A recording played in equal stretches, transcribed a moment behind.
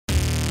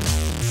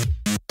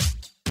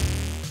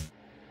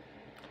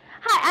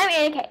Hi, I'm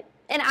Anna Kate.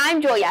 And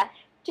I'm Julia.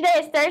 Today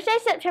is Thursday,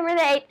 September the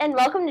 8th, and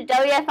welcome to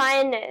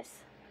WFIN News.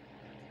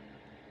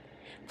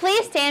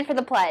 Please stand for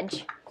the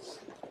pledge.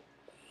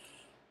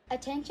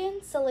 Attention,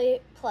 salute,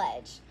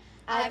 pledge.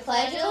 I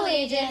pledge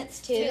allegiance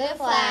to the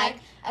flag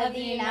of the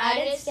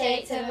United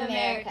States of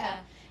America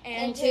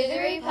and to the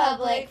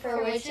republic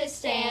for which it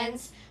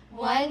stands,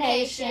 one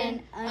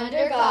nation,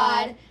 under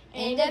God,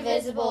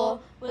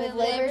 indivisible, with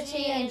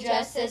liberty and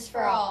justice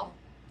for all.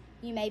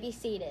 You may be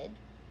seated.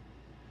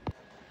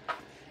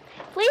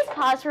 Please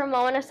pause for a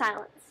moment of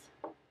silence.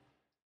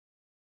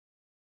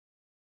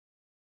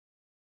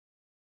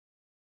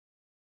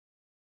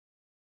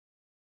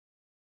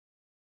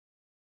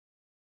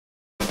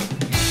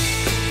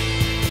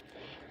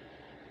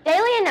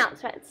 Daily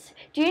announcements.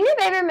 Junior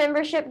Baby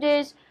membership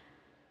dues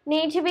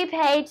need to be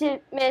paid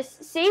to Miss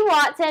C.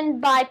 Watson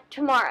by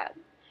tomorrow.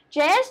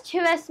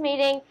 JS2S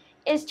meeting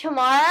is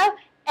tomorrow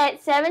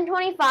at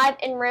 7:25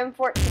 in room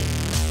 14.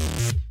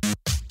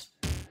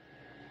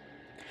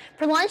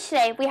 For lunch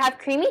today, we have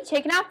creamy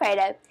chicken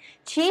Alfredo,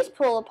 cheese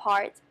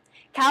pull-aparts,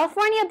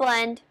 California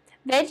blend,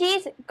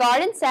 veggies,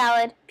 garden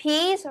salad,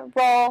 peas,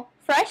 roll,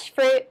 fresh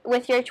fruit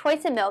with your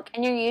choice of milk,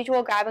 and your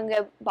usual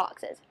grab-and-go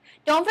boxes.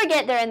 Don't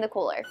forget they're in the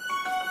cooler.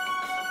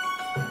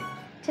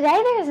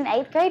 Today there is an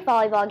 8th grade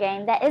volleyball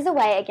game that is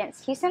away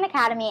against Houston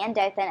Academy and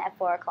Dothan at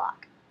 4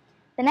 o'clock.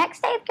 The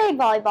next 8th grade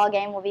volleyball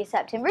game will be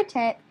September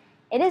 10th.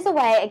 It is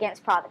away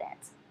against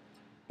Providence.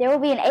 There will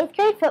be an 8th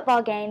grade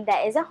football game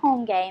that is a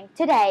home game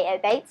today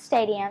at Bates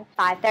Stadium,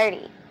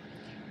 5:30.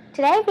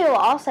 Today we will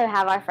also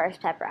have our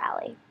first pep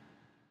rally.